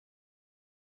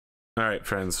All right,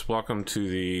 friends, welcome to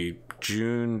the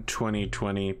June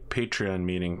 2020 Patreon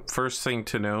meeting. First thing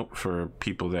to note for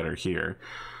people that are here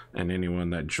and anyone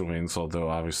that joins, although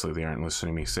obviously they aren't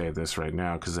listening to me say this right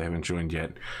now because they haven't joined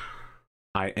yet,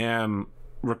 I am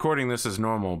recording this as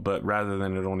normal, but rather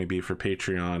than it only be for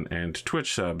Patreon and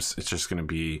Twitch subs, it's just going to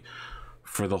be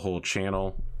for the whole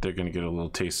channel. They're going to get a little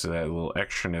taste of that, a little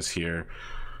extraness here,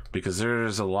 because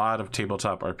there's a lot of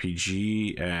tabletop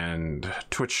RPG and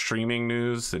Twitch streaming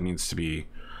news that needs to be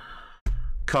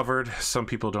covered. Some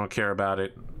people don't care about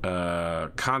it.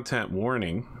 Content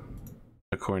warning,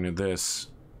 according to this,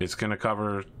 it's going to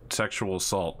cover sexual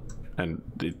assault, and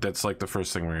that's like the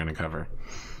first thing we're going to cover.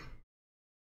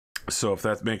 So if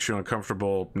that makes you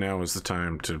uncomfortable, now is the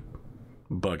time to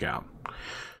bug out.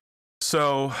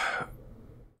 So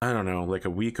I don't know, like a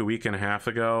week and a half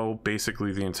ago,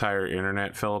 basically the entire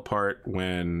internet fell apart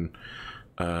when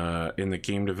in the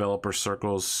game developer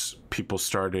circles, people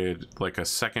started like a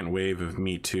second wave of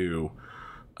Me Too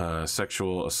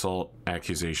sexual assault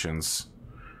accusations.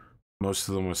 Most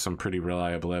of them with some pretty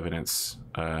reliable evidence.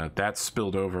 That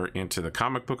spilled over into the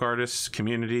comic book artists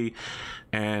community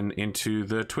and into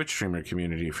the Twitch streamer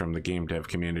community from the game dev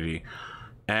community.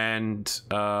 And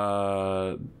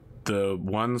the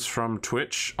ones from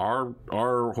Twitch are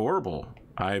horrible.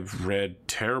 I've read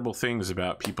terrible things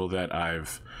about people that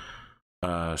I've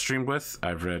streamed with.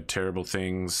 I've read terrible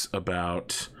things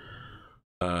about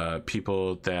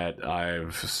people that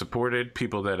I've supported,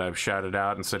 people that I've shouted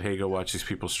out and said, hey, go watch these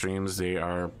people's streams. They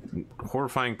are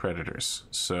horrifying predators.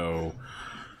 So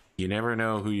you never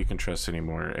know who you can trust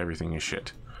anymore. Everything is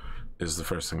shit, is the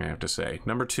first thing I have to say.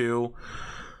 Number two,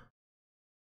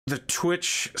 the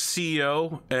Twitch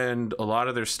CEO and a lot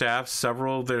of their staff,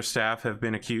 several of their staff have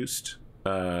been accused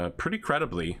pretty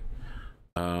credibly.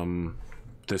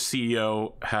 The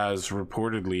CEO has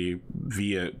reportedly,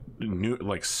 via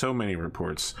so many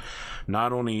reports,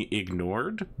 not only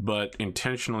ignored but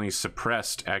intentionally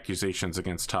suppressed accusations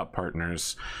against top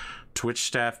partners. Twitch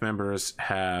staff members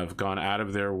have gone out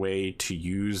of their way to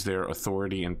use their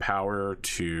authority and power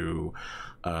to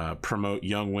promote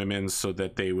young women so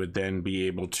that they would then be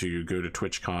able to go to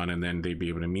TwitchCon and then they'd be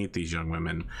able to meet these young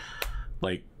women.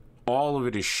 Like, all of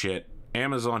it is shit.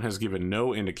 Amazon has given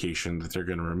no indication that they're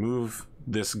going to remove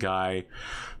this guy.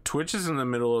 Twitch is in the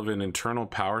middle of an internal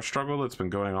power struggle that's been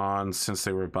going on since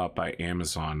they were bought by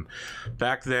Amazon.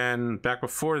 Back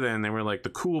before then, they were like the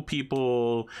cool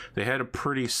people. They had a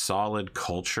pretty solid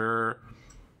culture.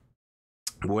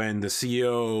 When the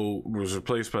CEO was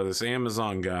replaced by this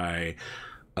Amazon guy,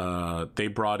 they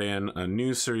brought in a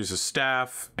new series of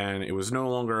staff, and it was no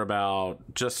longer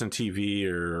about Justin TV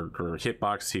or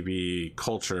Hitbox TV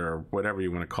culture or whatever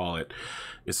you want to call it.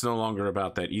 It's no longer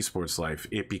about that esports life.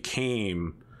 It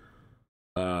became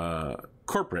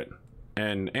corporate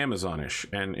and Amazonish,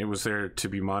 and it was there to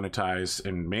be monetized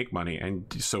and make money. And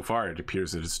so far, it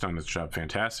appears that it's done its job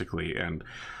fantastically. And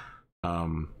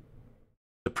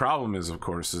the problem is, of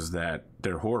course, is that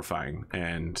they're horrifying,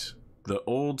 and the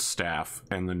old staff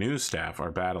and the new staff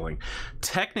are battling.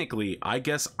 Technically, I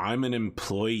guess I'm an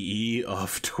employee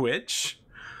of Twitch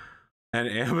and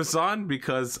Amazon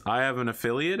because I have an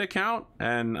affiliate account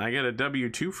and I get a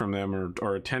W-2 from them,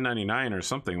 or a 1099 or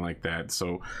something like that.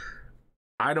 So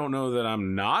I don't know that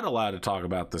I'm not allowed to talk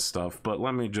about this stuff, but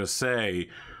let me just say,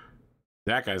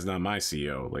 that guy's not my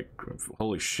CEO. Like,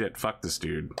 holy shit, fuck this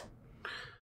dude.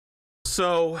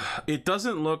 So it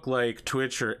doesn't look like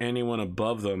Twitch or anyone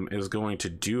above them is going to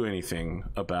do anything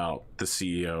about the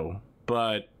CEO,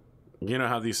 but you know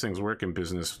how these things work in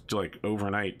business. Like,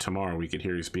 overnight, tomorrow, we could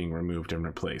hear he's being removed and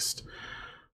replaced.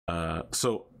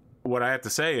 So what I have to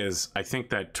say is, I think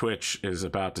that Twitch is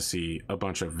about to see a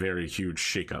bunch of very huge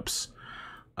shakeups.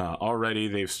 Already,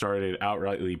 they've started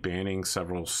outrightly banning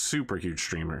several super huge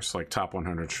streamers, like top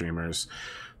 100 streamers.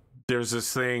 There's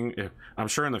this thing, I'm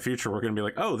sure in the future we're going to be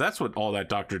like, oh, that's what all that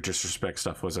Dr. Disrespect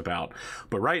stuff was about.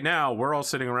 But right now, we're all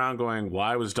sitting around going,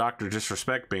 why was Dr.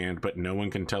 Disrespect banned? But no one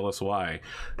can tell us why.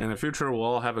 In the future, we'll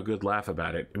all have a good laugh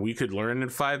about it. We could learn in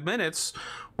 5 minutes,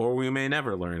 or we may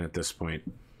never learn at this point.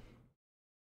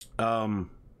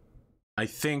 I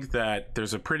think that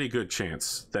there's a pretty good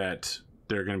chance that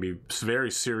there are going to be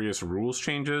very serious rules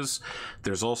changes.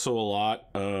 There's also a lot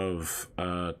of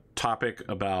topic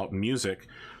about music,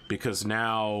 because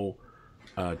now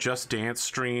Just Dance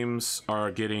streams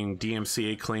are getting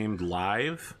DMCA claimed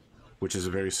live, which is a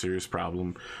very serious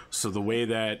problem. So the way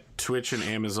that Twitch and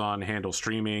Amazon handle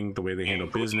streaming, the way they handle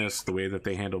business, the way that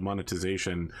they handle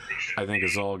monetization, I think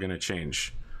is all going to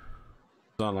change.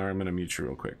 Hold on, I'm going to mute you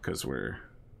real quick because we're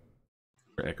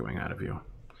echoing out of you.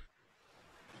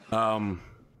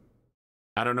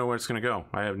 I don't know where it's going to go.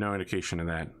 I have no indication of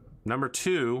that. Number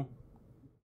two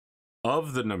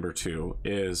of the number two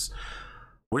is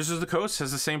Wizards of the Coast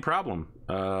has the same problem.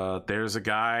 There's a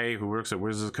guy who works at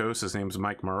Wizards of the Coast. His name's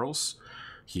Mike Merles.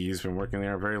 He's been working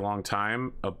there a very long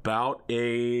time. About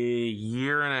a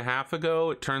year and a half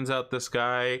ago, it turns out this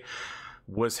guy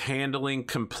was handling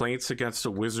complaints against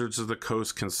a Wizards of the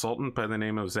Coast consultant by the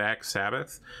name of Zach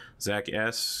Sabbath, Zach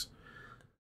S.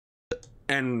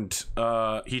 And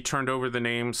he turned over the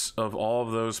names of all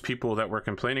of those people that were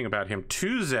complaining about him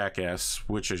to Zach S.,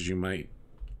 which, as you might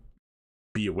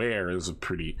be aware, is a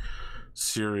pretty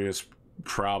serious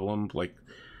problem. Like,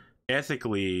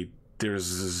 ethically,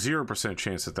 there's a 0%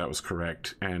 chance that that was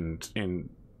correct. And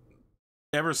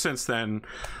ever since then,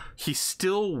 he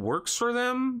still works for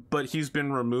them, but he's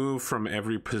been removed from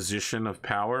every position of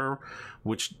power,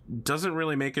 which doesn't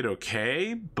really make it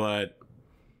okay. But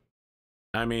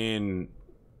I mean,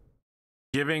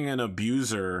 giving an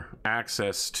abuser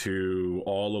access to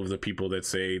all of the people that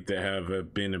say they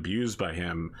have been abused by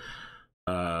him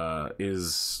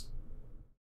is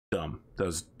dumb.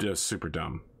 That's just super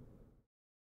dumb.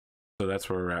 So that's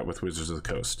where we're at with Wizards of the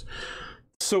Coast.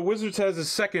 So Wizards has a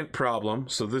second problem.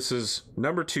 So this is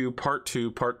number two, part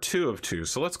two of two.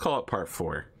 So let's call it part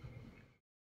four.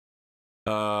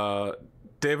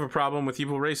 They have a problem with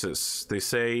evil races. They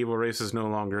say evil races no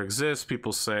longer exist.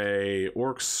 People say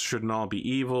orcs shouldn't all be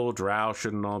evil, drow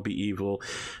shouldn't all be evil,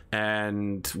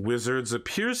 and Wizards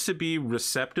appears to be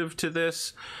receptive to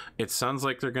this. It sounds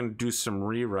like they're going to do some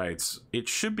rewrites. It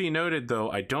should be noted,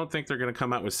 though, I don't think they're going to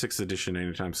come out with 6th edition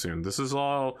anytime soon. This is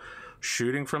all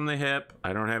shooting from the hip.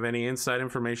 I don't have any inside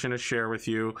information to share with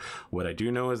you. What I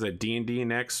do know is that D&D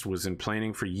Next was in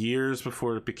planning for years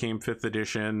before it became 5th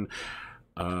edition.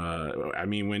 I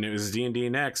mean, when it was D&D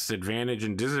Next, advantage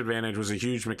and disadvantage was a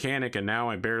huge mechanic, and now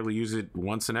I barely use it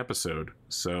once an episode.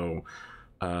 So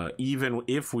even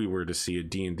if we were to see a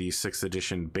D&D 6th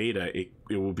edition beta, it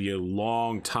will be a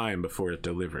long time before it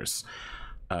delivers.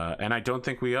 And I don't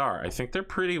think we are. I think they're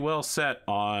pretty well set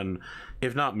on,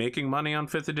 if not making money on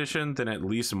 5th edition, then at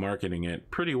least marketing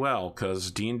it pretty well, because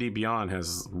D&D Beyond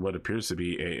has what appears to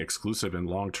be a exclusive and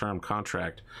long-term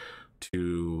contract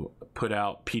to put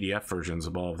out PDF versions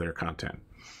of all of their content.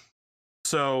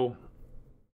 So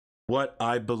what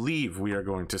I believe we are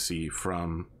going to see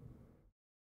from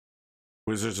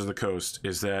Wizards of the Coast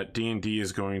is that D&D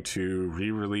is going to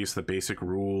re-release the basic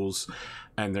rules,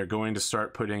 and they're going to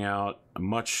start putting out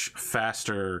much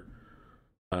faster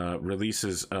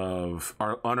releases of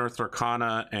our Unearthed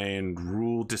Arcana and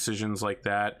rule decisions like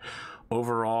that.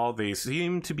 Overall, they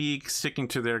seem to be sticking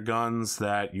to their guns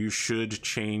that you should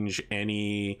change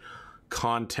any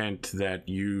content that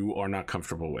you are not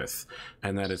comfortable with,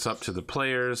 and that it's up to the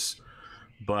players.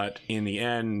 But in the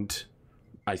end,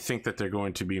 I think that they're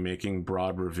going to be making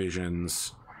broad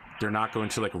revisions. They're not going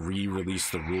to like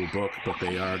re-release the rule book, but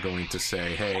they are going to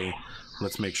say, hey,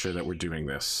 let's make sure that we're doing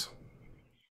this.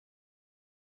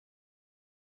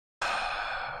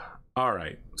 All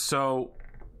right, so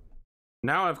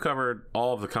now I've covered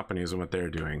all of the companies and what they're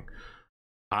doing.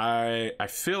 I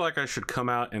feel like I should come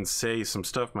out and say some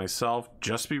stuff myself.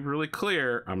 Just be really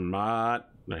clear, I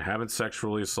haven't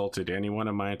sexually assaulted anyone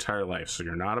in my entire life, so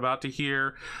you're not about to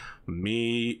hear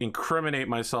me incriminate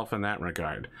myself in that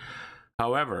regard.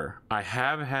 However, I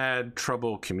have had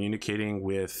trouble communicating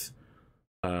with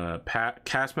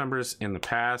cast members in the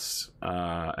past.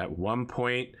 At one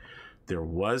point, there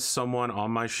was someone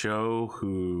on my show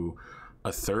who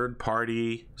a third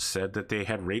party said that they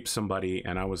had raped somebody,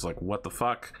 and I was like, what the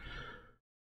fuck?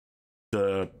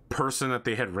 The person that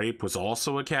they had raped was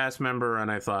also a cast member,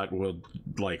 and I thought, well,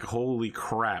 like, holy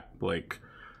crap, like,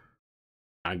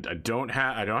 I don't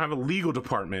have a legal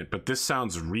department, but this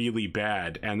sounds really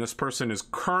bad, and this person is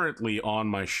currently on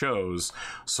my shows,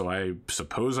 so I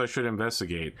suppose I should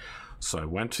investigate. So I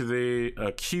went to the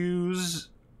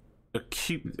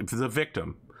the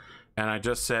victim, and I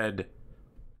just said,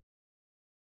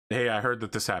 hey, I heard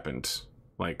that this happened,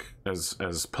 like as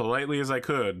politely as I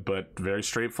could, but very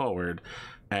straightforward.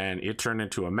 And it turned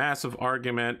into a massive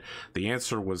argument. The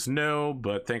answer was no,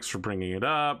 but thanks for bringing it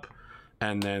up.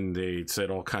 And then they said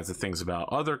all kinds of things about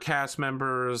other cast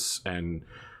members. And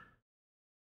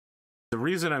the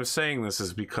reason I'm saying this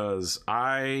is because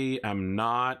I am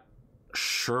not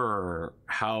sure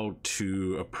how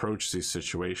to approach these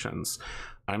situations.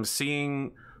 I'm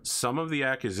seeing some of the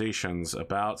accusations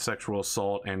about sexual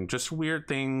assault and just weird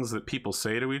things that people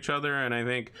say to each other, and I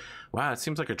think, wow, it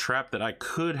seems like a trap that I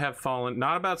could have fallen,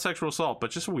 not about sexual assault, but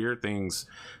just weird things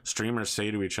streamers say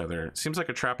to each other. It seems like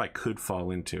a trap I could fall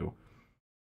into.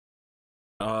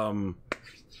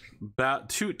 about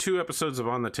two episodes of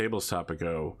On the Tabletop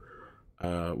ago,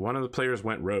 one of the players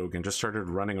went rogue and just started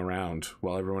running around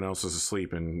while everyone else was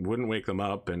asleep and wouldn't wake them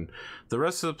up, and the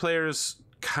rest of the players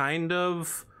kind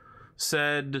of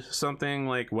said something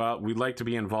like, well, we'd like to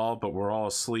be involved, but we're all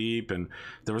asleep. And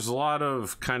there was a lot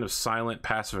of kind of silent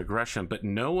passive aggression, but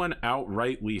no one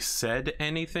outrightly said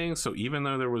anything. So even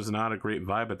though there was not a great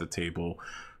vibe at the table,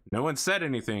 no one said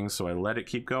anything. So I let it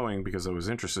keep going because I was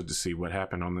interested to see what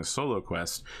happened on this solo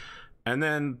quest. And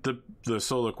then the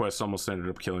solo quest almost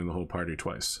ended up killing the whole party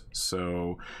twice.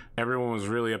 So everyone was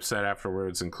really upset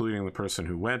afterwards, including the person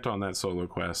who went on that solo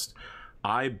quest.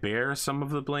 I bear some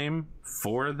of the blame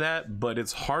for that, but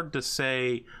it's hard to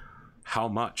say how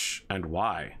much and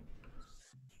why.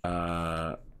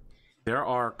 There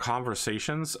are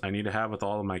conversations I need to have with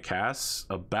all of my casts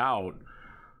about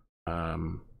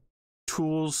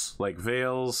tools like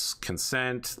veils,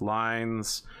 consent,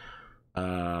 lines.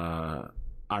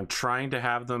 I'm trying to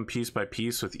have them piece by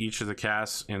piece with each of the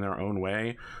casts in their own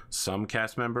way. Some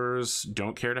cast members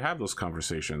don't care to have those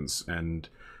conversations, and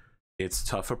it's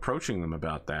tough approaching them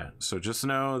about that. So just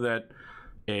know that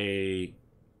you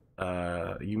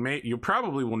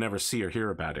probably will never see or hear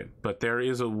about it, but there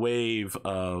is a wave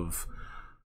of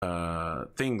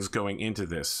things going into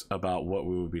this about what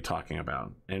we will be talking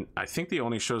about. And I think the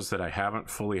only shows that I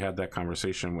haven't fully had that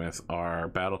conversation with are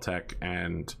BattleTech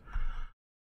and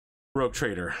Rogue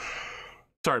Trader.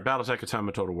 Sorry, BattleTech, A Time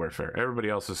of Total Warfare. Everybody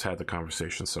else has had the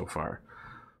conversation so far.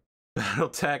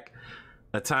 BattleTech,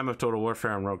 A Time of Total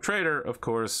Warfare, and Rogue Trader, of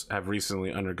course, have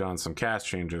recently undergone some cast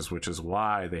changes, which is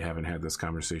why they haven't had this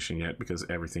conversation yet, because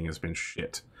everything has been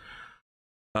shit.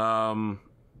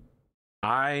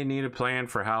 I need a plan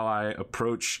for how I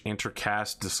approach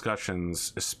intercast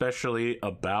discussions, especially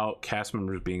about cast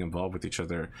members being involved with each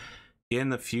other in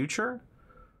the future.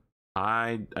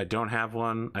 I don't have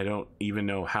one. I don't even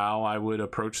know how I would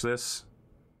approach this.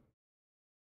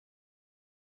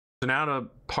 So now to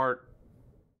part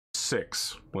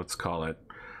 6, let's call it,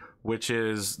 which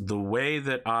is the way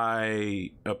that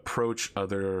I approach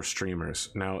other streamers.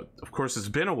 Now, of course, it's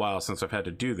been a while since I've had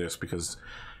to do this, because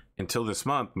until this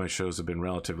month, my shows have been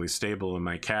relatively stable and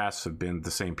my casts have been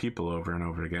the same people over and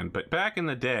over again. But back in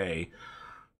the day,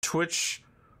 Twitch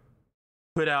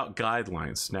put out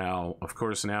guidelines. Now, of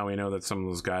course, now we know that some of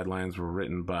those guidelines were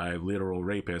written by literal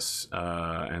rapists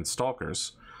and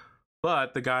stalkers.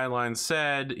 But the guidelines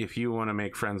said, if you want to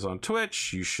make friends on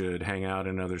Twitch, you should hang out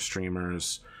in other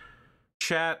streamers'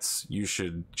 chats. You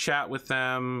should chat with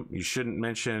them. You shouldn't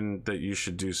mention that you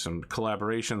should do some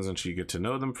collaborations until you get to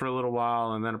know them for a little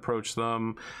while and then approach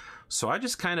them. So I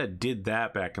just kind of did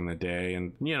that back in the day.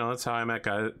 And, you know, that's how I met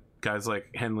guys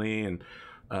like Henley and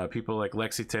people like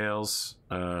Lexi Tales.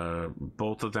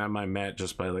 Both of them I met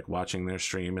just by like watching their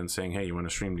stream and saying, hey, you want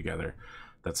to stream together?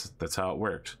 That's how it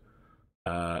worked.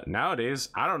 Nowadays,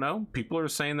 I don't know, people are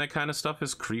saying that kind of stuff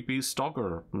is creepy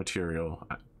stalker material.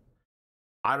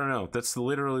 I don't know. That's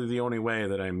literally the only way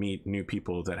that I meet new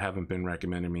people that haven't been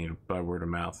recommended me by word of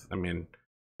mouth. I mean,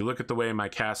 you look at the way my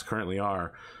casts currently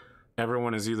are,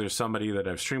 everyone is either somebody that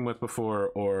I've streamed with before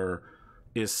or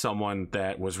is someone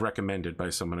that was recommended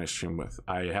by someone I stream with.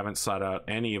 I haven't sought out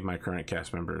any of my current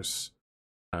cast members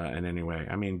in any way.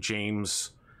 I mean,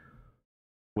 James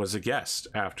was a guest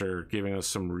after giving us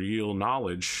some real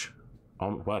knowledge,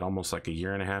 almost like a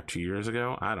year and a half, 2 years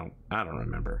ago? I don't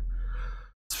remember.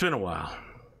 It's been a while.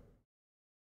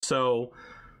 So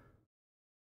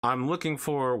I'm looking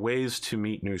for ways to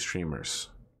meet new streamers.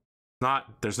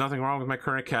 There's nothing wrong with my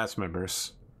current cast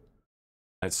members.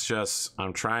 It's just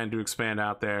I'm trying to expand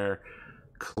out there.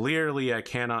 Clearly, I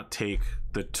cannot take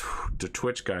the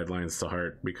Twitch guidelines to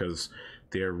heart because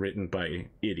they are written by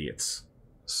idiots.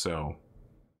 So,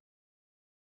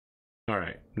 all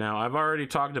right. Now, I've already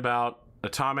talked about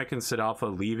Atomic and Sid Alpha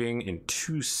leaving in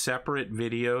 2 separate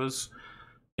videos.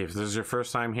 If this is your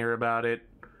first time here about it,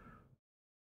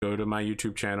 go to my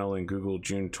YouTube channel and Google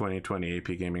June 2020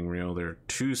 AP Gaming Reel. They're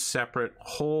 2 separate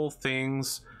whole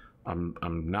things. I'm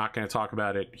not going to talk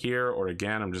about it here or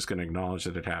again. I'm just going to acknowledge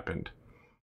that it happened.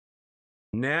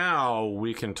 Now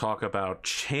we can talk about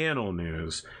channel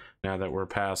news, now that we're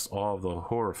past all the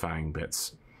horrifying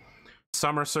bits.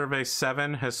 Summer Survey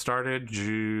 7 has started.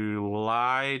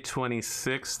 July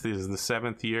 26th is the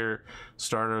 7th year,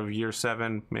 start of year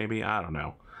 7, maybe. I don't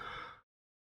know.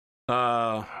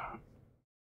 The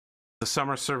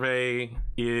Summer Survey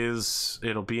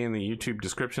it'll be in the YouTube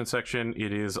description section.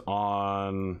 It is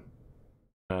on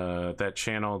that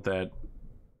channel that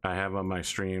I have on my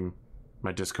stream,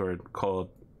 my Discord, called,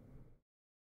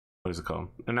 what is it called?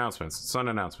 Announcements. It's on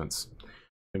announcements.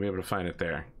 You'll be able to find it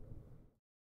there.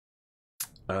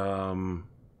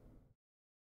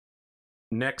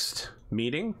 next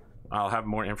meeting, I'll have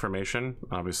more information.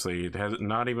 Obviously, it has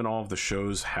not even all of the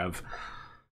shows have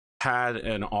had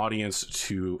an audience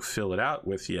to fill it out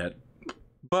with yet,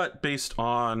 but based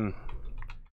on,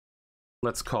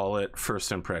 let's call it,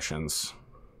 first impressions,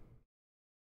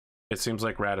 it seems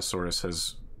like Ratasaurus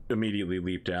has immediately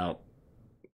leaped out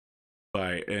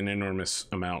by an enormous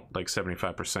amount, like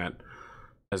 75%,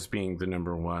 as being the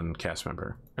number one cast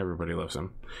member. Everybody loves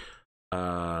him.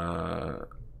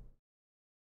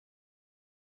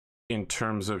 In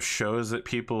terms of shows that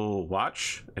people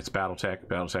watch, it's Battletech.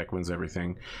 Battletech wins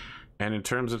everything. And in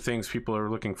terms of things people are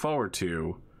looking forward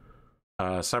to,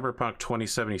 Cyberpunk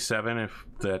 2077, if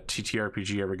the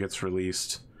TTRPG ever gets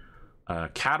released,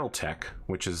 Cattletech,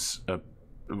 which is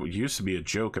used to be a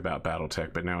joke about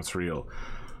Battletech, but now it's real.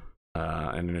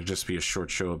 And it'll just be a short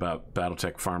show about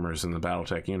Battletech farmers in the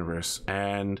Battletech universe,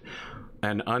 and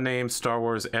an unnamed Star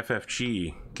Wars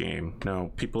FFG game.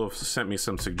 Now, people have sent me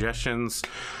some suggestions.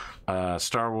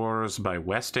 Star Wars by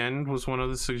West End was one of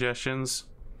the suggestions.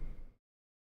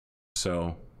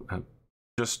 So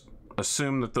just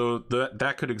assume that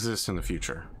that could exist in the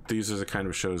future. These are the kind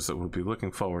of shows that we'll be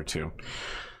looking forward to.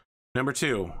 Number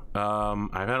two,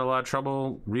 I've had a lot of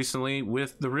trouble recently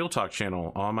with the Real Talk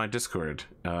channel on my Discord.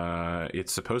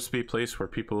 It's supposed to be a place where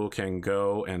people can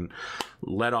go and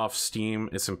let off steam.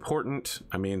 It's important.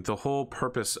 I mean, the whole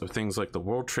purpose of things like the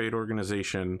World Trade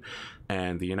Organization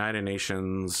and the United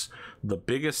Nations, the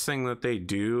biggest thing that they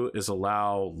do is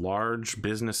allow large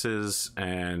businesses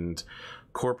and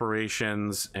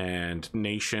corporations and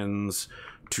nations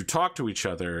to talk to each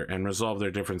other and resolve their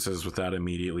differences without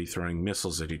immediately throwing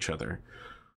missiles at each other.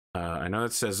 I know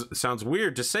it sounds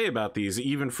weird to say about these,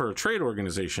 even for a trade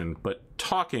organization, but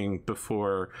talking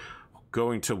before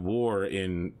going to war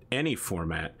in any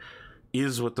format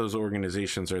is what those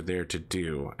organizations are there to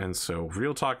do. And so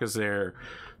Real Talk is there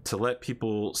to let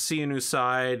people see a new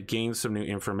side, gain some new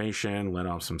information, let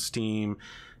off some steam.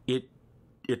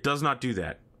 It does not do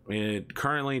that. It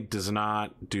currently does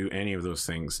not do any of those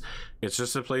things. It's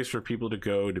just a place for people to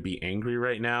go to be angry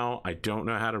right now. I don't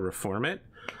know how to reform it.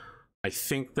 I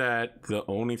think that the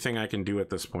only thing I can do at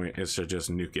this point is to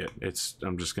just nuke it.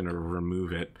 I'm just going to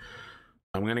remove it.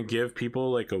 I'm going to give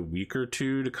people like a week or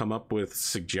two to come up with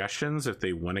suggestions if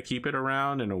they want to keep it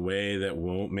around in a way that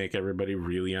won't make everybody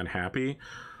really unhappy.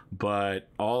 But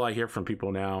all I hear from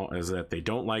people now is that they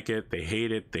don't like it, they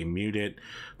hate it, they mute it.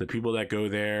 The people that go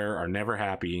there are never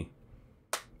happy.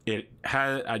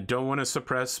 I don't want to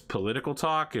suppress political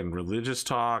talk and religious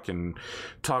talk and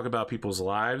talk about people's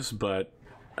lives, but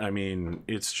I mean,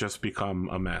 it's just become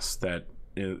a mess that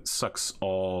it sucks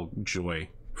all joy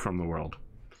from the world.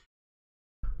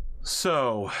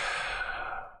 So,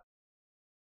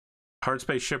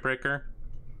 Hardspace Shipbreaker.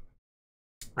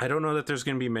 I don't know that there's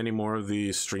going to be many more of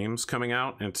these streams coming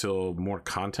out until more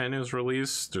content is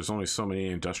released. There's only so many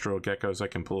industrial geckos I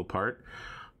can pull apart,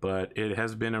 but it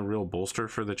has been a real bolster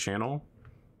for the channel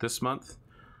this month.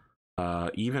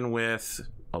 Even with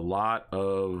a lot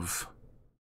of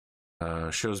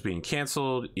shows being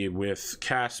canceled, with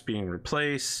casts being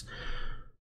replaced.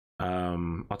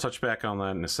 I'll touch back on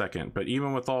that in a second, but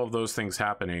even with all of those things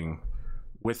happening,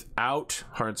 without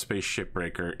Hardspace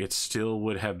Shipbreaker, it still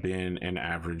would have been an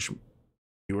average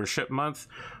viewership month.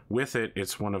 With it,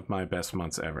 it's one of my best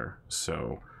months ever.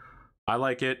 So I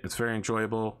like it. It's very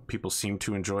enjoyable. People seem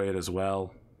to enjoy it as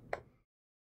well.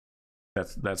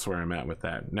 That's where I'm at with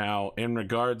that. Now, in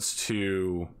regards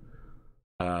to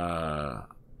I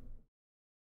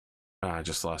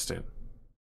just lost it.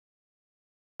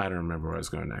 I don't remember where I was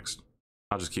going next.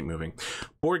 I'll just keep moving.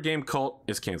 Board Game Cult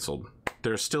is canceled.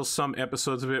 There's still some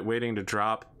episodes of it waiting to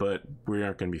drop, but we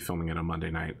aren't going to be filming it on Monday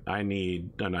night. I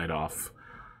need a night off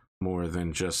more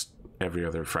than just every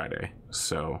other Friday.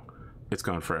 So it's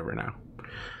gone forever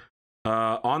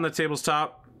now. On the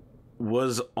Tabletop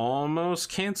was almost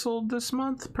canceled this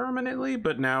month permanently,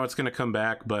 but now it's going to come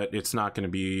back, but it's not going to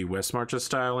be West Marches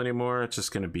style anymore. It's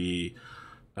just going to be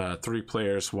 3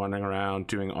 players wandering around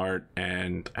doing art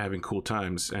and having cool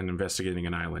times and investigating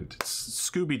an island. It's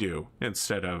Scooby-Doo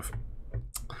instead of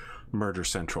Murder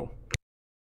Central.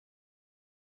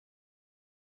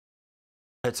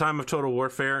 A Time of Total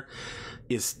Warfare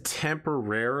is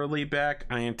temporarily back.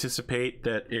 I anticipate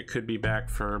that it could be back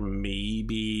for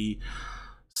maybe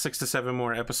 6 to 7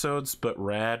 more episodes, but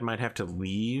Rad might have to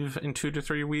leave in 2 to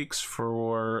 3 weeks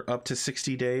for up to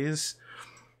 60 days.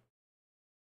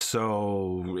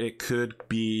 So it could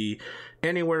be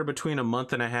anywhere between a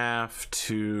month and a half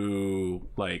to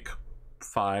like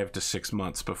 5 to 6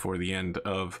 months before the end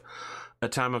of A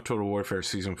Time of Total Warfare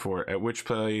Season 4, at which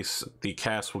place the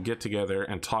cast will get together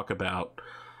and talk about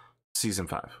Season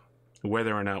 5.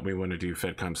 whether or not we want to do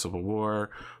FedCom Civil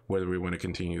War, whether we want to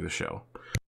continue the show.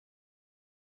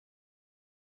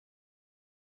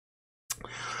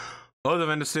 Oath of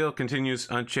Endosteel continues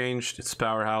unchanged. It's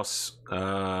powerhouse.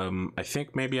 I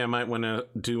think maybe I might want to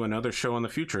do another show in the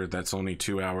future that's only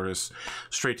 2 hours,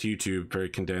 straight to YouTube, very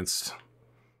condensed.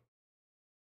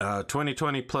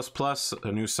 2020 a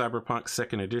new Cyberpunk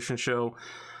 2nd Edition show,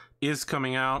 is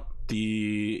coming out.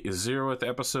 The 0th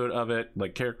episode of it,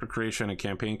 like character creation and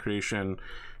campaign creation,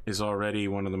 is already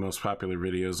one of the most popular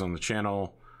videos on the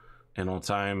channel in all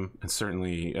time, and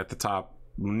certainly at the top,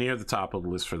 near the top of the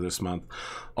list for this month.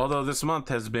 Although this month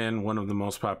has been one of the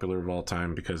most popular of all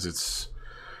time because it's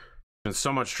been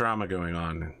so much drama going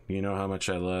on. You know how much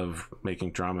I love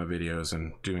making drama videos,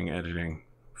 and doing editing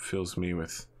fills me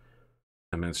with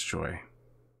immense joy.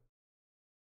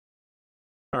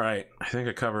 All right, I think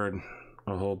I covered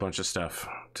a whole bunch of stuff.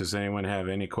 Does anyone have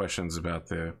any questions about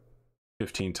the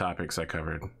 15 topics I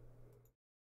covered?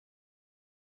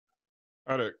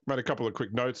 I made a couple of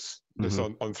quick notes just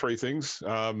on 3 things.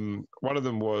 One of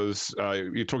them was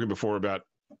you're talking before about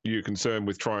your concern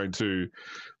with trying to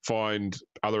find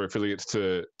other affiliates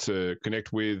to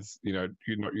connect with. You know,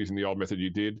 you're not using the old method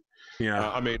you did. Yeah.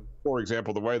 I mean, for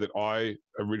example, the way that I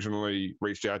originally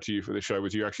reached out to you for the show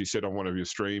was you actually said on one of your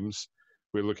streams,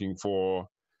 we're looking for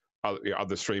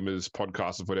other streamers,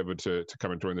 podcasters, whatever, to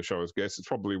come and join the show as guests. It's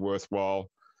probably worthwhile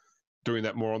doing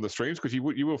that more on the streams, because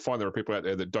you will find there are people out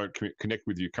there that don't connect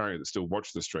with you currently that still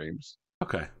watch the streams.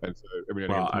 Okay. And so,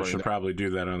 well, I should probably do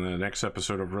that on the next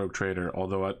episode of Rogue Trader,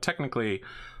 although technically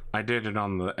I did it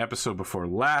on the episode before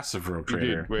last of Rogue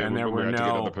Trader, and there were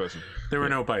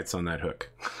no bites on that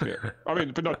hook. Yeah, I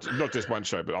mean, but not just one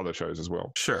show, but other shows as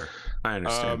well. Sure, I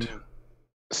understand.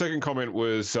 Second comment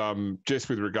was just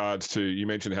with regards to, you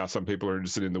mentioned how some people are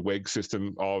interested in the WEG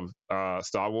system of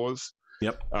Star Wars.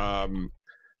 Yep.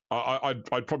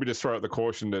 I'd probably just throw out the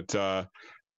caution that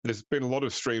there's been a lot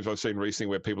of streams I've seen recently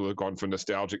where people have gone for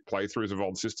nostalgic playthroughs of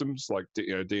old systems, like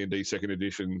D&D 2nd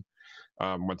Edition.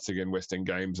 Once again, West End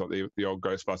Games, like the old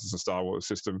Ghostbusters and Star Wars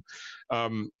system.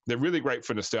 They're really great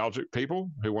for nostalgic people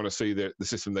who want to see the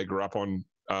system they grew up on.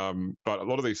 But a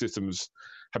lot of these systems,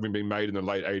 having been made in the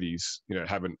late 80s,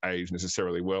 haven't aged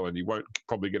necessarily well, and you won't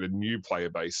probably get a new player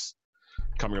base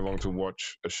coming along to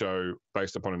watch a show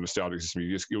based upon a nostalgic system.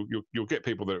 You'll get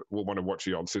people that will want to watch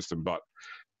the old system, but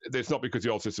it's not because the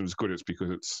old system is good, it's because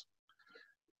it's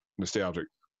nostalgic.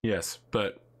 Yes,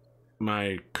 but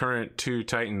my current 2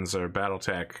 Titans are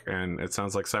BattleTech, and it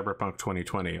sounds like Cyberpunk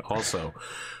 2020 also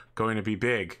going to be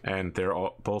big, and they're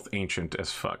both ancient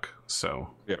as fuck. So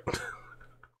yeah.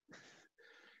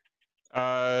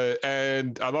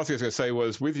 And another thing I was going to say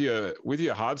was with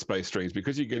your hard space streams,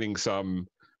 because you're getting some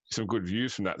good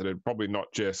views from that are probably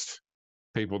not just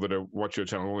people that are watch your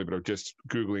channel only, but are just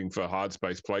Googling for hard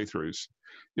space playthroughs.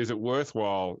 Is it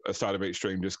worthwhile at the start of each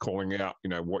stream just calling out,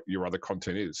 what your other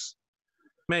content is?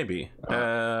 Maybe.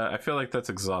 I feel like that's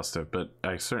exhaustive, but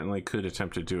I certainly could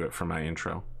attempt to do it for my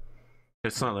intro.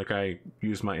 It's not like I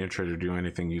use my intro to do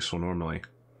anything useful normally.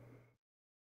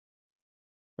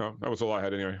 Oh, that was all I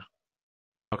had anyway.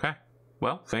 Okay.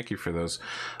 Well, thank you for those.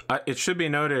 It should be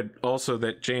noted also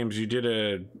that, James, you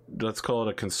did let's call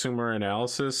it a consumer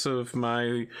analysis of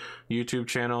my YouTube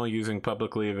channel using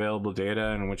publicly available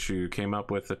data, in which you came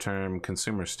up with the term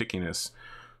consumer stickiness,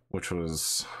 which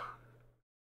was...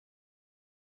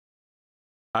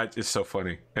 it's so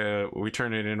funny. We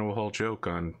turned it into a whole joke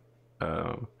on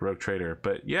Rogue Trader.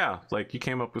 But yeah, like, you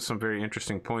came up with some very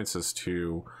interesting points as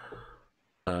to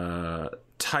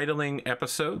titling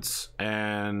episodes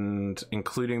and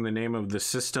including the name of the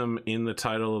system in the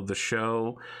title of the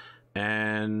show,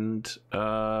 and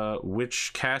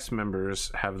which cast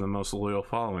members have the most loyal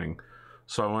following.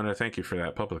 So I want to thank you for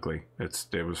that publicly.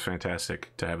 It was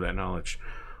fantastic to have that knowledge,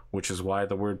 which is why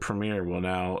the word premiere will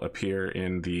now appear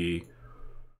in the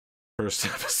first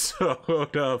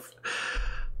episode of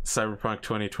Cyberpunk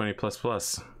 2020 ++.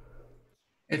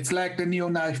 It's like the new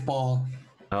knife ball.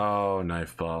 Oh,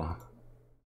 knife ball.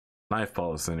 Knife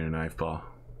ball is the new knife ball.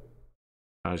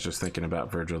 I was just thinking about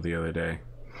Virgil the other day.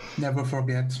 Never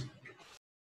forget.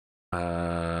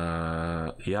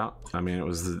 Yeah. I mean, it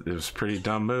was a pretty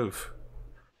dumb move.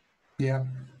 Yeah.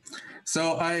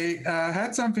 So I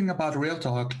had something about Real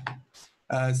Talk,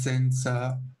 since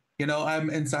I'm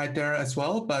inside there as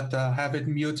well, but have it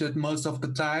muted most of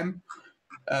the time.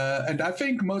 And I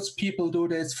think most people do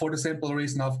this for the simple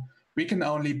reason of we can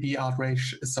only be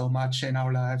outraged so much in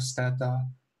our lives that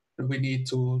we need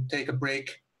to take a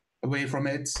break away from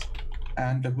it.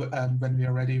 And when we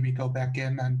are ready, we go back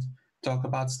in and talk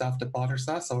about stuff that bothers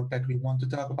us or that we want to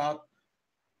talk about.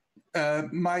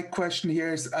 my question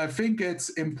here is, I think it's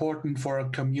important for a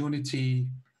community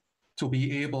to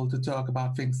be able to talk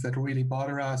about things that really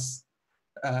bother us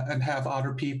and have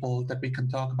other people that we can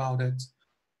talk about it,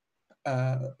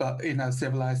 but in a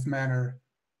civilized manner.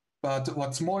 But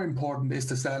what's more important is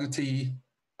the sanity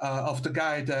of the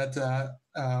guy that,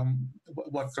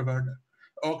 what's the word,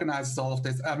 organizes all of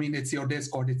this. I mean, it's your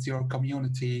Discord, it's your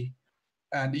community,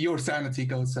 and your sanity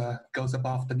goes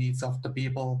above the needs of the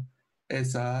people.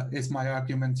 Is my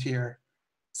argument here.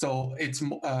 So it's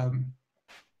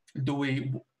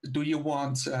do you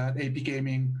want AP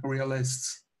Gaming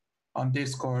realists on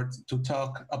Discord to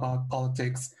talk about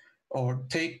politics, or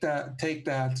take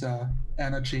that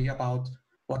energy about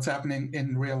what's happening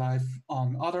in real life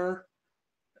on other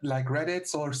like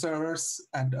Reddits or servers,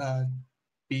 and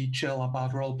be chill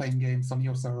about role-playing games on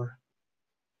your server?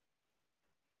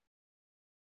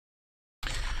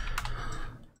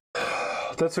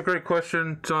 That's a great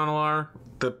question, John Alar.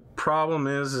 The problem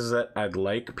is that I'd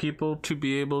like people to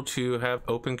be able to have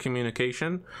open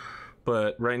communication,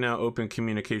 but right now open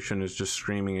communication is just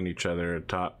screaming at each other at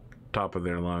top of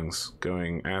their lungs,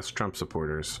 going, ask Trump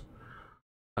supporters.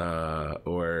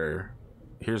 Or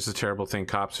here's the terrible thing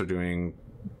cops are doing,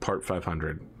 part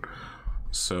 500.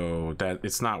 So that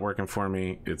it's not working for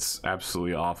me. It's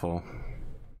absolutely awful.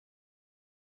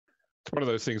 It's one of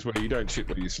those things where you don't shit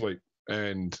when you sleep.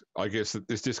 And I guess that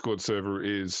this Discord server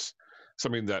is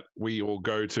something that we all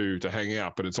go to hang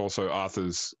out, but it's also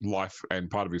Arthur's life and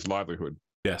part of his livelihood.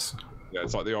 Yes. Yeah,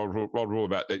 it's like the old rule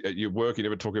about at your work, you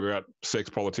never talk about sex,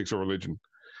 politics, or religion,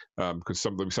 because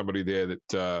there'll be somebody there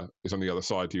that is on the other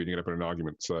side to you, and you get up in an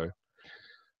argument. So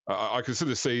I can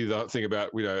sort of see the thing about,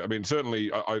 you know, I mean,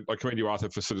 certainly I commend you, Arthur,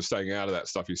 for sort of staying out of that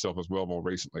stuff yourself as well more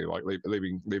recently, like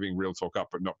leaving Real Talk up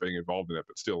but not being involved in it.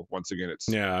 But still, once again, it's...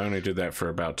 Yeah, I only did that for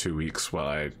about 2 weeks while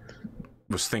I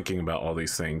was thinking about all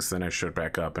these things. Then I showed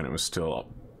back up and it was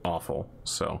still awful.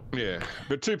 So yeah,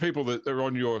 but two people that are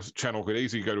on your channel could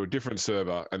easily go to a different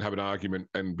server and have an argument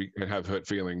and have hurt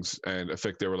feelings and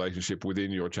affect their relationship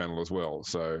within your channel as well.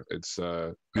 So it's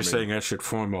you're saying I should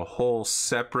form a whole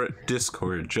separate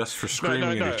Discord just for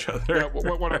screaming at each other?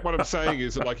 No, what I'm saying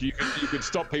is that, like, you could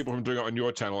stop people from doing it on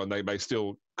your channel, and they may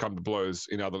still come to blows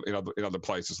in other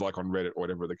places, like on Reddit or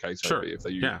whatever the case may be. If they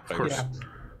use, of course. Yeah.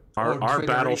 Our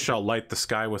battle shall light the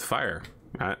sky with fire.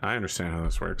 I understand how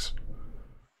this works.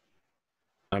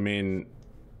 I mean,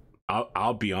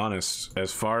 I'll be honest.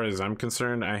 As far as I'm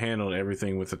concerned, I handled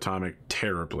everything with Atomic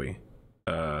terribly.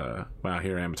 Well,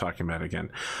 here I am talking about it again.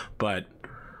 But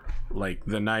like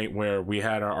the night where we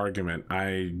had our argument,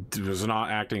 I was not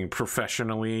acting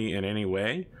professionally in any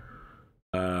way.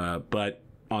 But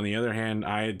on the other hand,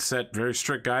 I had set very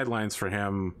strict guidelines for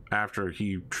him after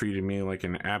he treated me like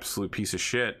an absolute piece of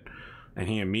shit, and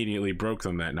he immediately broke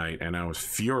them that night, and I was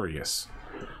furious.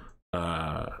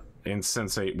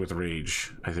 Insensate with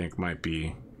rage, I think I might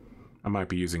be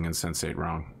using insensate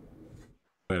wrong,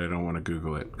 but I don't want to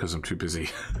Google it because I'm too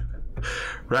busy.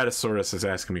 Ratosaurus is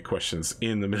asking me questions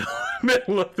in the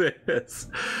middle of this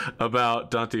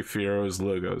about Dante Fierro's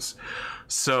logos.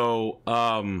 So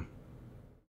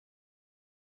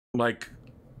like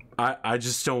I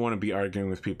just don't want to be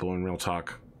arguing with people in Real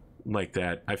Talk like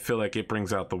that. I feel like it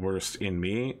brings out the worst in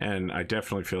me, and I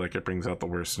definitely feel like it brings out the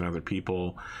worst in other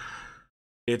people.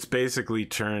 It's basically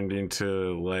turned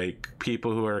into like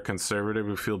people who are conservative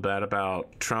who feel bad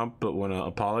about Trump but want to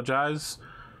apologize,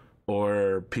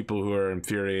 or people who are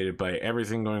infuriated by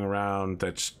everything going around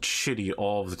that's shitty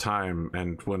all the time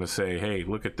and want to say, hey,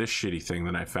 look at this shitty thing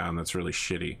that I found that's really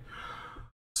shitty.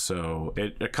 So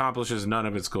it accomplishes none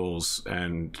of its goals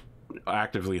and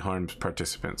actively harms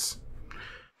participants.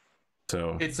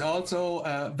 So it's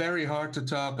also very hard to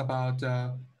talk about.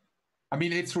 I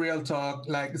mean, it's Real Talk.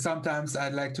 Like, sometimes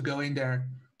I'd like to go in there,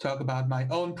 talk about my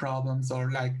own problems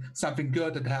or like something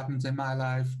good that happens in my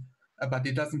life, but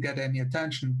it doesn't get any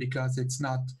attention because it's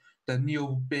not the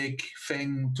new big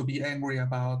thing to be angry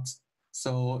about.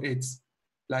 So it's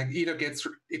like either gets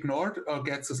ignored or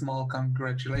gets a small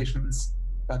congratulations,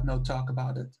 but no talk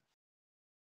about it.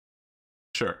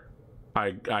 Sure.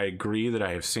 I agree that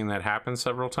I have seen that happen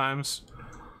several times.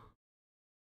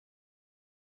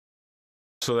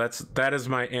 So that is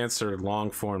my answer,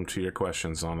 long form, to your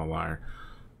questions, on a liar.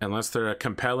 Unless there a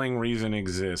compelling reason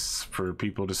exists for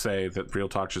people to say that Real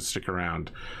Talk should stick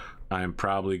around, I am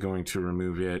probably going to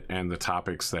remove it and the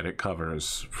topics that it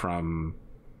covers from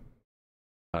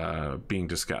being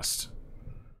discussed.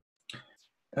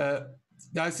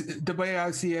 The way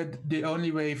I see it, the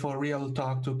only way for Real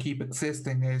Talk to keep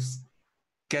existing is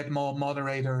get more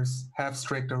moderators, have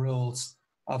stricter rules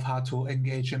of how to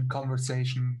engage in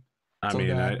conversation, I so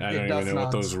mean, I that don't it even does know what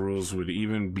not those rules would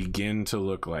even begin to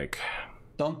look like.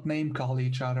 don't name call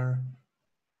each other.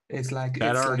 It's like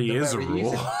That it's like already the is a very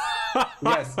rule. easy.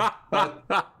 Yes, but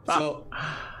so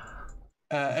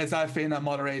as I've been a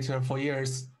moderator for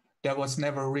years, there was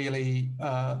never really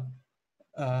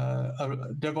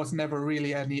there was never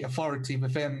really any authority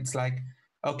within. It's like,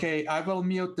 okay, I will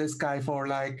mute this guy for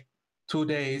like 2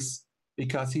 days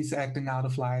because he's acting out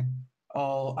of line.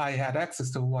 All I had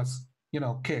access to was,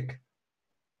 kick,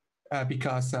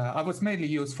 because I was mainly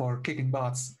used for kicking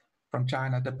bots from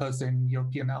China that post in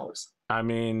European hours. I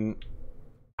mean,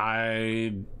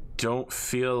 I don't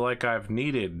feel like I've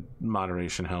needed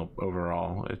moderation help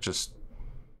overall.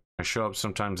 I show up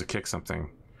sometimes to kick something.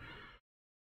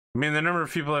 I mean, the number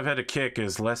of people I've had to kick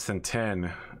is less than 10.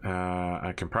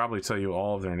 I can probably tell you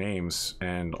all of their names,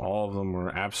 and all of them were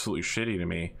absolutely shitty to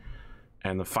me.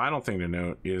 And the final thing to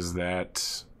note is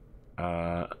that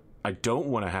I don't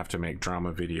want to have to make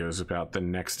drama videos about the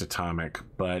next atomic,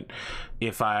 but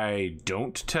if I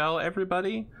don't tell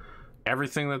everybody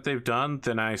everything that they've done,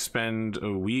 then I spend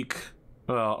a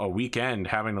weekend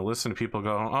having to listen to people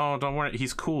go, oh, don't worry,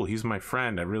 he's cool, he's my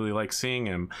friend, I really like seeing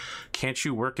him. Can't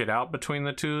you work it out between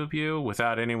the two of you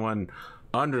without anyone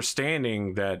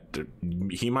understanding that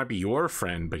he might be your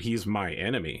friend, but he's my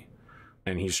enemy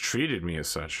and he's treated me as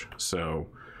such? So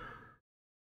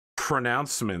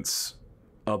pronouncements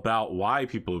about why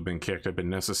people have been kicked have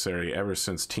been necessary ever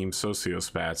since Team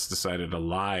Sociospats decided to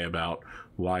lie about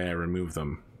why I removed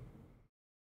them.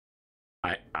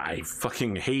 I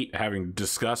fucking hate having to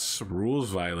discuss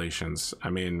rules violations. I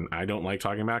mean, I don't like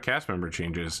talking about cast member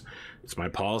changes. It's my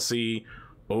policy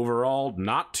overall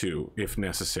not to, if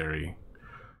necessary.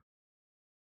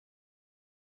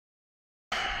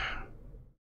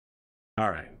 All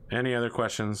right. Any other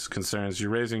questions, concerns? You're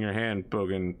raising your hand,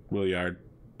 Bogan Williard.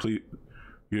 Please,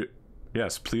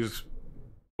 yes, please.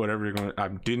 Whatever you're going. I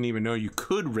didn't even know you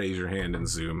could raise your hand in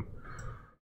Zoom.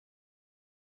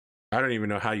 I don't even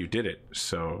know how you did it,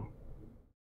 so.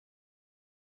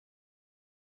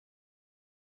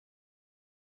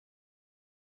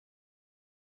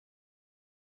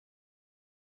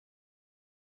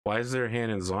 Why is there a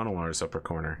hand in Zonalar's upper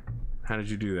corner? How did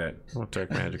you do that? What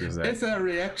dark magic is that? It's a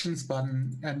reactions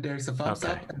button, and there's a thumbs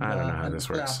up. And, I don't know how this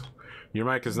works. Your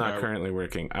mic is not currently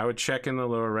working. I would check in the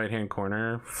lower right-hand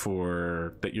corner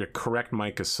for that your correct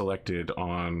mic is selected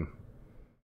on.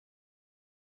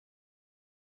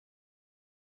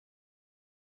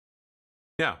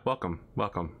 Yeah, welcome.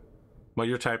 While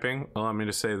you're typing, allow me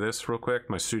to say this real quick.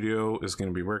 My studio is going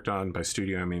to be worked on. By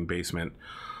studio, I mean basement,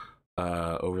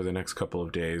 over the next couple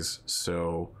of days.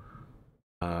 So,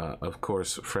 of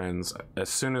course, friends, as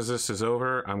soon as this is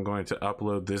over, I'm going to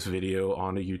upload this video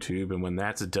onto YouTube. And when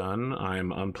that's done,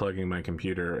 I'm unplugging my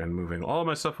computer and moving all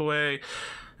my stuff away.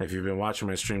 If you've been watching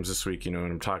my streams this week, you know what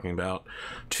I'm talking about.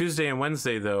 Tuesday and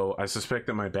Wednesday, though, I suspect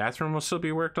that my bathroom will still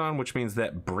be worked on, which means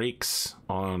that breaks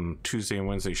on Tuesday and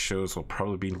Wednesday shows will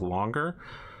probably be longer,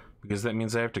 because that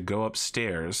means I have to go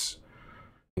upstairs.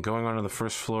 And going onto the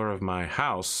first floor of my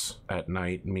house at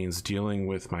night means dealing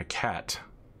with my cat.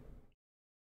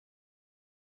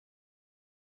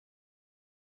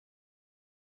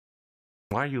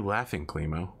 Why are you laughing,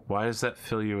 Klimo? Why does that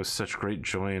fill you with such great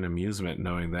joy and amusement,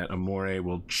 knowing that Amore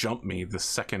will jump me the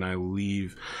second I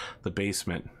leave the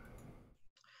basement?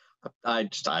 I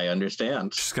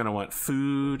understand. She's gonna want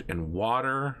food and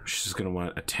water. She's gonna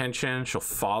want attention. She'll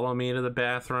follow me to the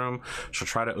bathroom. She'll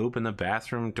try to open the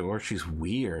bathroom door. She's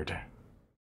weird.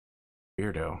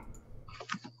 Weirdo.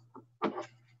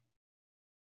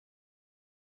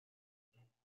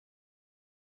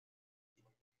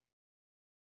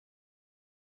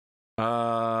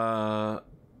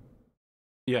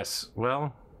 Yes,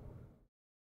 well,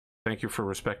 thank you for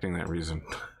respecting that reason.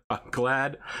 I'm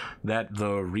glad that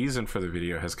the reason for the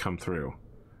video has come through.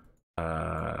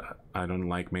 I don't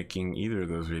like making either of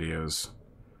those videos.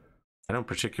 I don't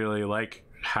particularly like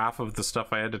half of the stuff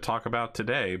I had to talk about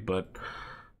today, but,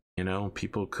 you know,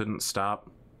 people couldn't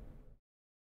stop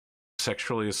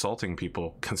sexually assaulting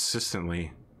people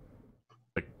consistently.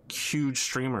 Like huge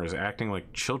streamers acting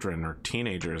like children or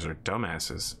teenagers or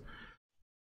dumbasses.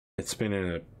 It's been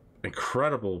an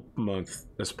incredible month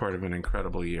as part of an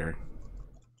incredible year.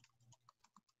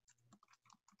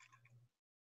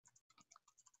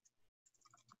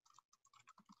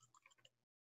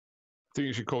 I think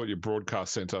you should call it your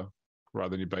broadcast center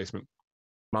rather than your basement.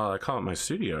 Well, I call it my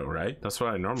studio, right? That's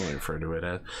what I normally refer to it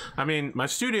as. I mean, my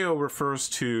studio refers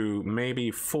to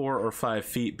maybe 4 or 5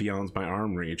 feet beyond my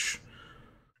arm reach.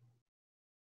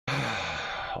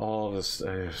 All of this,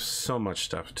 so much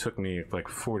stuff. It took me like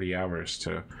 40 hours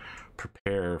to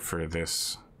prepare for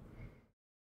this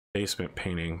basement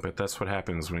painting, but that's what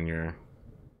happens when your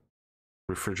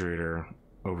refrigerator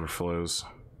overflows.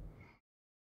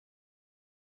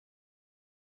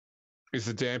 Is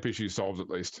the damp issue solved at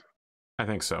least? I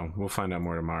think so. We'll find out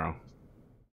more tomorrow.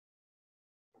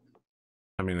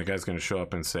 I mean, the guy's going to show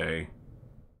up and say,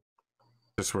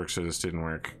 this works or this didn't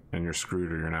work, and you're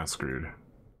screwed or you're not screwed.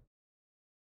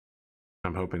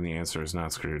 I'm hoping the answer is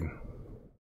not screwed.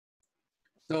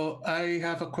 So I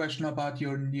have a question about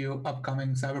your new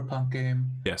upcoming Cyberpunk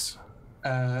game. Yes.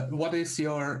 What is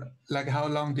your, like, how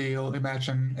long do you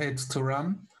imagine it to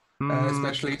run?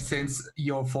 Especially since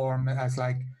your form has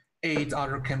like 8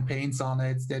 other campaigns on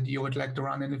it that you would like to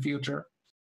run in the future.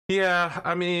 Yeah,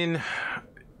 I mean,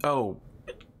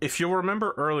 if you'll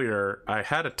remember earlier, I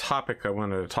had a topic I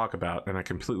wanted to talk about and I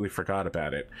completely forgot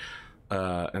about it.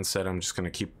 And said I'm just going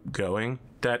to keep going.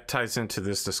 That ties into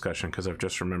this discussion because I've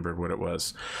just remembered what it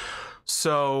was.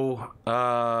 So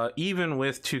even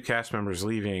with 2 cast members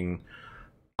leaving,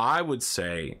 I would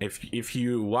say if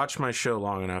you watch my show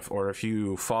long enough, or if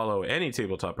you follow any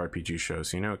tabletop RPG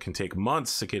shows, you know it can take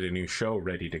months to get a new show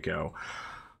ready to go.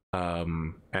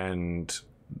 And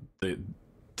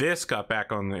this got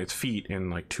back on its feet in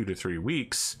like 2 to 3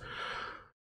 weeks.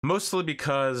 Mostly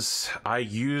because I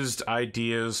used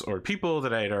ideas or people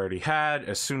that I had already had.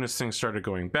 As soon as things started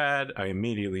going bad, I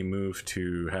immediately moved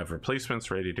to have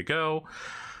replacements ready to go.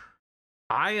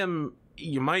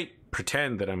 You might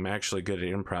pretend that I'm actually good at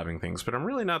improvising things, but I'm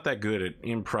really not that good at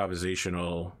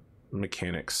improvisational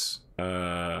mechanics.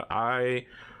 I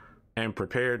am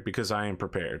prepared because I am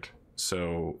prepared.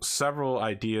 So several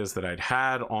ideas that I'd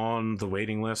had on the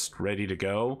waiting list ready to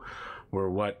go were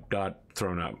what got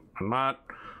thrown up. I'm not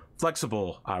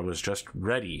flexible. I was just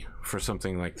ready for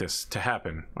something like this to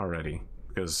happen already,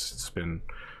 because it's been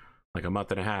like a month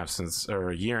and a half since,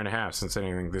 or a year and a half since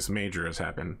anything this major has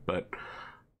happened. But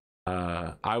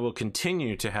I will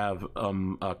continue to have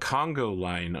a Congo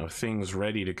line of things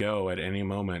ready to go at any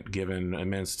moment given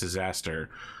immense disaster,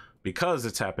 because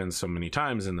it's happened so many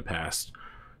times in the past.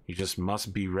 You just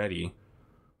must be ready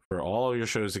for all of your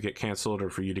shows to get canceled,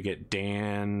 or for you to get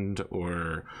banned,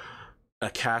 or a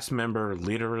cast member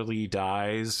literally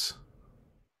dies.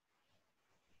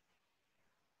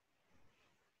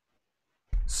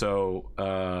 So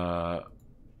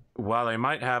while I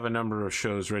might have a number of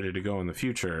shows ready to go in the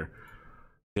future,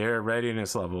 their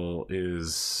readiness level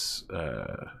is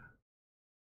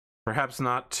perhaps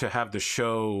not to have the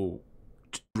show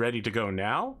ready to go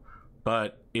now,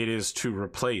 but it is to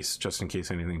replace just in case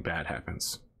anything bad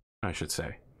happens, I should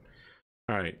say.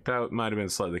 All right, that might have been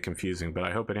slightly confusing, but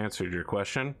I hope it answered your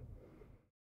question.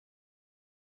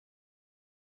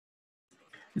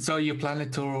 So you plan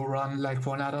it to run like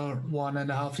for another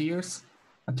 1.5 years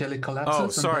until it collapses? Oh,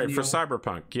 sorry, for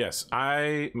Cyberpunk, yes.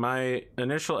 My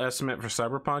initial estimate for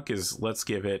Cyberpunk is let's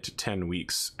give it 10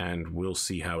 weeks and we'll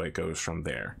see how it goes from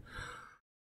there.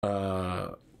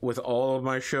 With all of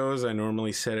my shows, I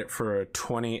normally set it for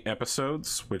 20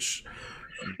 episodes, which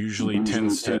usually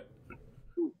tends to...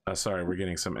 sorry, we're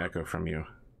getting some echo from you.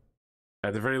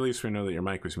 At the very least, we know that your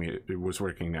mic was muted. It was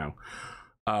working now.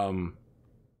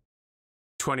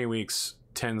 20 weeks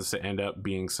tends to end up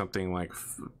being something like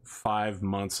 5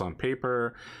 months on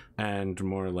paper and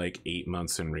more like 8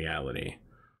 months in reality,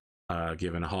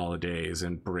 given holidays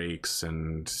and breaks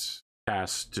and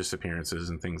cast disappearances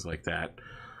and things like that.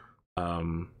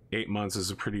 8 months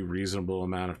is a pretty reasonable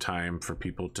amount of time for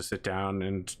people to sit down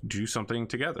and do something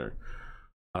together.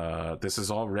 This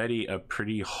is already a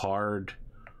pretty hard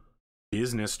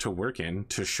business to work in,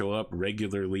 to show up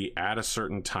regularly at a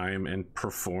certain time and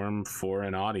perform for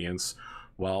an audience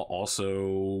while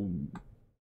also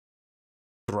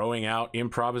throwing out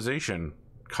improvisation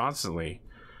constantly.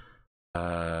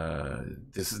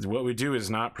 This is what we do is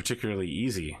not particularly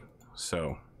easy.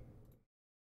 So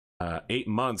 8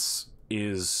 months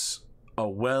is a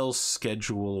well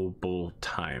schedulable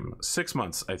time. 6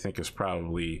 months I think is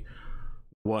probably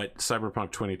what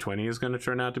Cyberpunk 2020 is going to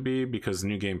turn out to be, because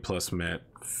New Game Plus met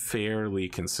fairly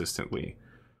consistently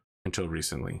until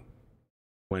recently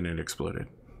when it exploded.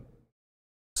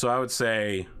 So I would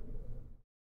say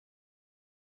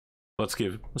let's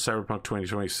give Cyberpunk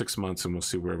 2020 6 months and we'll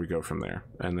see where we go from there.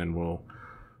 And then we'll,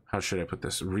 how should I put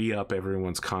this, re-up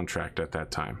everyone's contract at that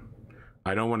time.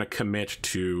 I don't want to commit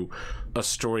to a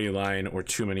storyline or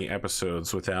too many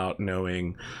episodes without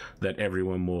knowing that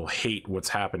everyone will hate what's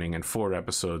happening in 4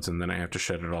 episodes, and then I have to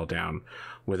shut it all down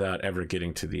without ever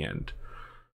getting to the end.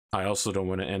 I also don't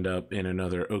want to end up in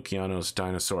another Okeanos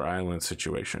Dinosaur Island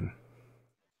situation.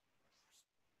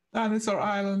 Dinosaur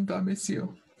Island, I miss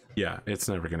you. Yeah, it's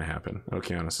never going to happen.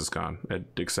 Okeanos is gone.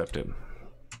 Accept it.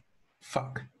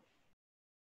 Fuck.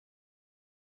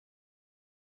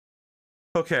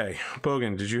 Okay,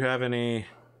 Bogan, did you have any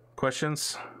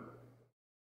questions?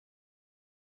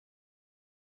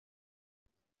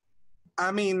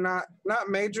 I mean, not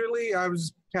majorly. I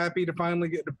was happy to finally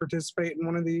get to participate in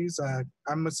one of these.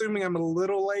 I'm assuming I'm a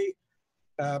little late.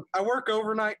 I work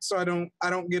overnight, so I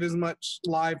don't get as much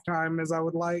live time as I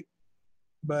would like.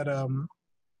 But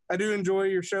I do enjoy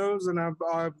your shows, and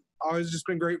I've always just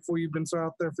been grateful you've been so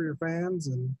out there for your fans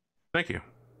and Thank you.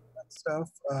 that stuff.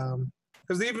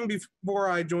 Because even before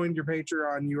I joined your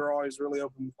Patreon, you were always really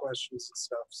open with questions and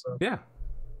stuff. So Yeah.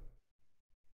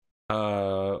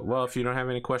 Well, if you don't have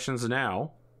any questions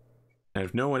now, and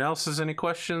if no one else has any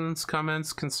questions,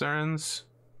 comments, concerns,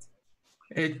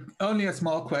 Only a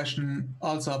small question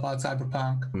also about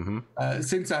Cyberpunk.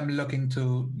 Since I'm looking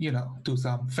to, do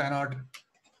some fan art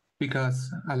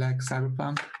because I like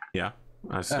Cyberpunk. yeah,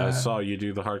 I saw you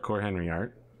do the Hardcore Henry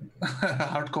art.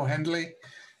 Hardcore Henley,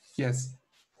 yes.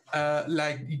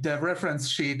 Like the reference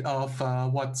sheet of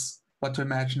what to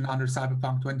imagine under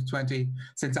Cyberpunk 2020.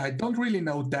 Since I don't really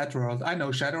know that world, I know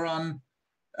Shadowrun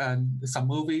and some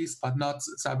movies, but not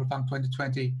Cyberpunk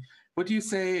 2020. Would you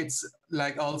say it's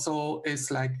like also is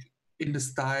like in the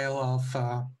style of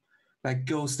like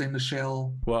Ghost in the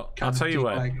Shell? Well, I'll tell you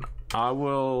what. Like, I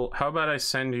will. How about I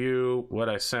send you what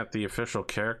I sent the official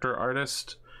character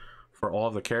artist for all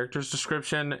of the characters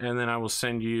description, and then I will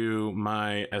send you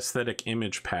my aesthetic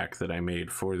image pack that I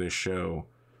made for this show.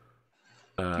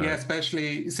 Yeah,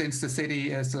 especially since the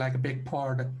city is like a big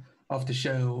part of the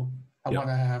show. I want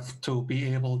to have to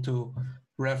be able to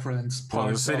reference parts.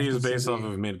 Well, the city of is the based city. off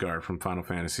of Midgard from Final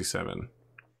Fantasy VII,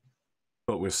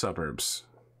 but with suburbs.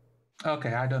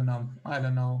 Okay, I don't know. I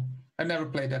never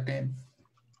played that game.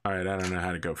 All right, I don't know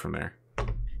how to go from there.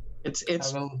 It's I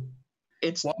will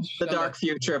it's watch the dark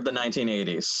future of the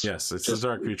 1980s. Yes, it's the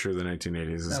dark future of the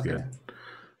 1980s. Is Okay. good.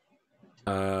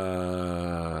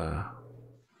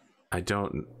 I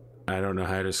don't know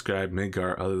how to describe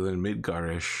Midgar other than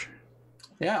Midgarish.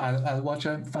 Yeah, I'll watch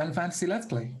a Final Fantasy Let's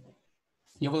Play.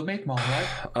 You will make more,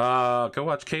 right? Go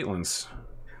watch Caitlin's.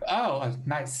 Oh,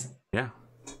 nice. Yeah.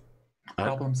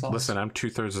 Problem solved. Listen, I'm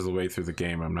 2/3 of the way through the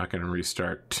game. I'm not going to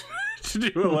restart to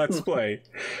do a Let's Play.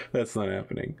 That's not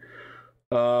happening.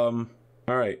 All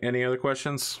right. Any other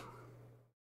questions?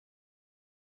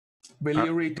 Will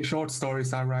you read the short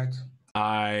stories I write?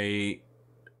 I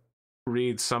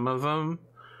read some of them.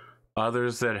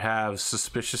 Others that have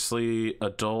suspiciously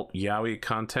adult yaoi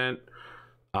content,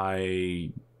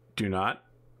 I do not.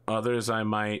 Others I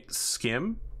might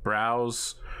skim,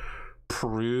 browse,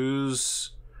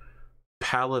 peruse,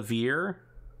 palavere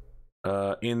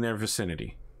in their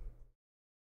vicinity.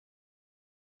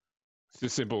 It's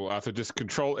just simple, Arthur. Just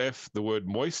Control F the word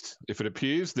moist. If it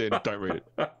appears, then don't read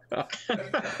it.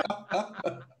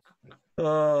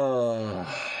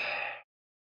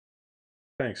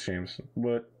 Thanks, James.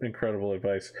 What incredible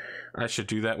advice. I should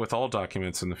do that with all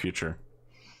documents in the future.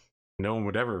 No one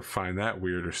would ever find that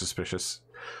weird or suspicious.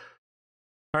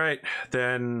 All right,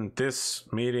 then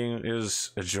this meeting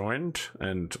is adjourned,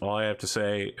 and all I have to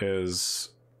say is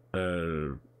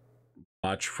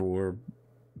watch for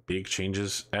big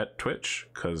changes at Twitch,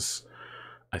 because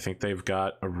I think they've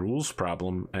got a rules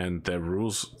problem, and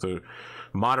the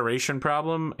moderation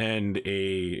problem and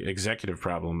a executive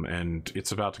problem, and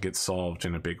it's about to get solved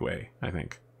in a big way. I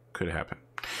think could happen.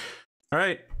 All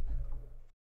right,